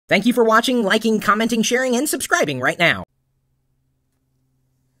Thank you for watching, liking, commenting, sharing, and subscribing right now.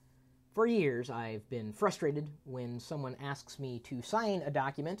 For years, I've been frustrated when someone asks me to sign a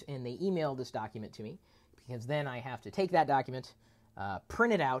document and they email this document to me, because then I have to take that document,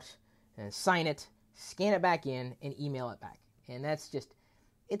 print it out, sign it, scan it back in, and email it back. And that's just,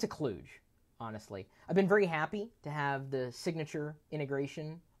 it's a kludge, honestly. I've been very happy to have the signature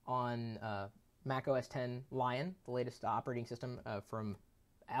integration on Mac OS X Lion, the latest operating system from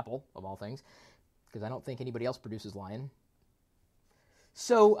Apple, of all things, because I don't think anybody else produces Lion.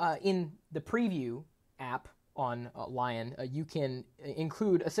 So in the preview app on Lion, you can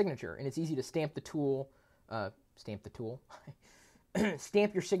include a signature, and it's easy to stamp the tool,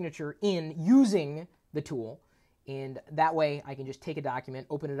 stamp your signature in using the tool, and that way I can just take a document,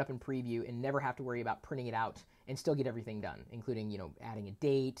 open it up in preview, and never have to worry about printing it out and still get everything done, including, adding a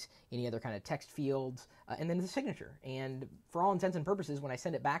date, any other kind of text fields, and then the signature. And for all intents and purposes, when I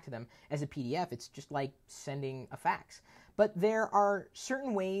send it back to them as a PDF, it's just like sending a fax. But there are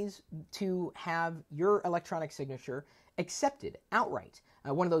certain ways to have your electronic signature accepted outright.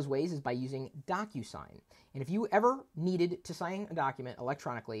 One of those ways is by using DocuSign. And if you ever needed to sign a document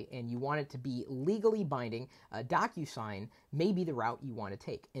electronically and you want it to be legally binding, DocuSign may be the route you want to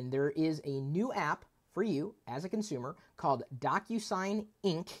take. And there is a new app for you as a consumer called DocuSign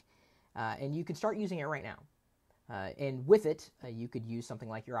Inc., and you can start using it right now. And with it, you could use something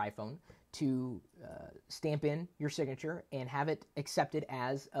like your iPhone to stamp in your signature and have it accepted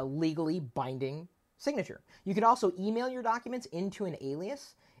as a legally binding signature. You could also email your documents into an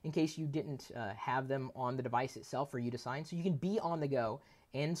alias in case you didn't have them on the device itself for you to sign, so you can be on the go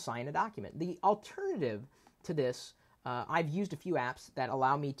and sign a document. The alternative to this, I've used a few apps that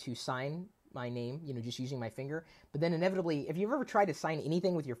allow me to sign my name, just using my finger, but then inevitably, if you've ever tried to sign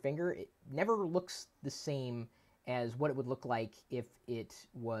anything with your finger, it never looks the same as what it would look like if it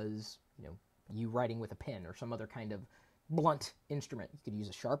was, you writing with a pen or some other kind of blunt instrument. You could use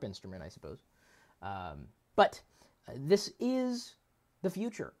a sharp instrument, I suppose. But this is the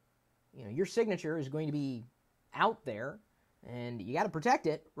future. Your signature is going to be out there, and you got to protect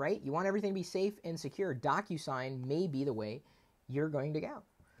it, right? You want everything to be safe and secure. DocuSign may be the way you're going to go.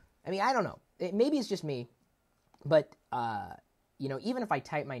 I mean, I don't know. Maybe it's just me, but even if I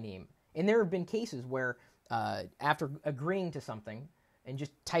type my name, and there have been cases where after agreeing to something and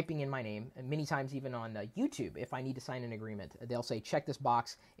just typing in my name, and many times even on YouTube, if I need to sign an agreement, they'll say, check this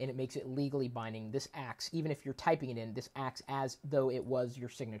box, and it makes it legally binding. This acts, even if you're typing it in, this acts as though it was your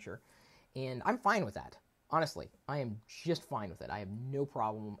signature. And I'm fine with that. Honestly, I am just fine with it. I have no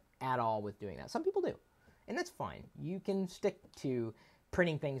problem at all with doing that. Some people do, and that's fine. You can stick to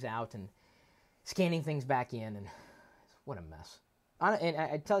printing things out and scanning things back in, and what a mess. And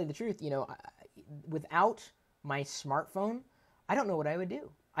I tell you the truth, without my smartphone, I don't know what I would do.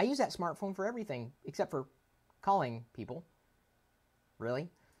 I use that smartphone for everything except for calling people. Really.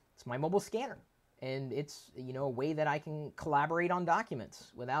 It's my mobile scanner. And it's, a way that I can collaborate on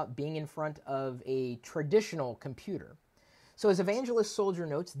documents without being in front of a traditional computer. So as Evangelist Soldier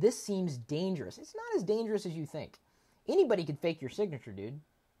notes, this seems dangerous. It's not as dangerous as you think. Anybody could fake your signature, dude.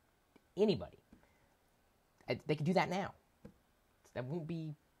 Anybody. They could do that now. That won't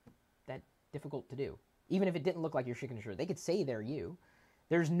be that difficult to do. Even if it didn't look like your signature, they could say they're you.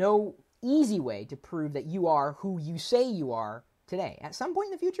 There's no easy way to prove that you are who you say you are today. At some point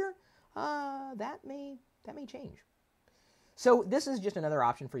in the future, that may change. So this is just another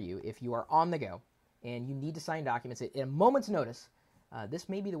option for you if you are on the go and you need to sign documents at a moment's notice. This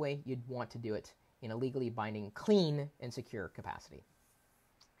may be the way you'd want to do it in a legally binding, clean, and secure capacity.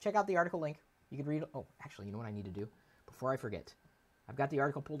 Check out the article link. You can read. Oh, actually, you know what I need to do before I forget? I've got the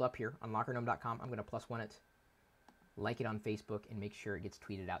article pulled up here on lockergnome.com. I'm going to +1 it, like it on Facebook, and make sure it gets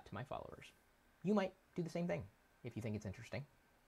tweeted out to my followers. You might do the same thing if you think it's interesting.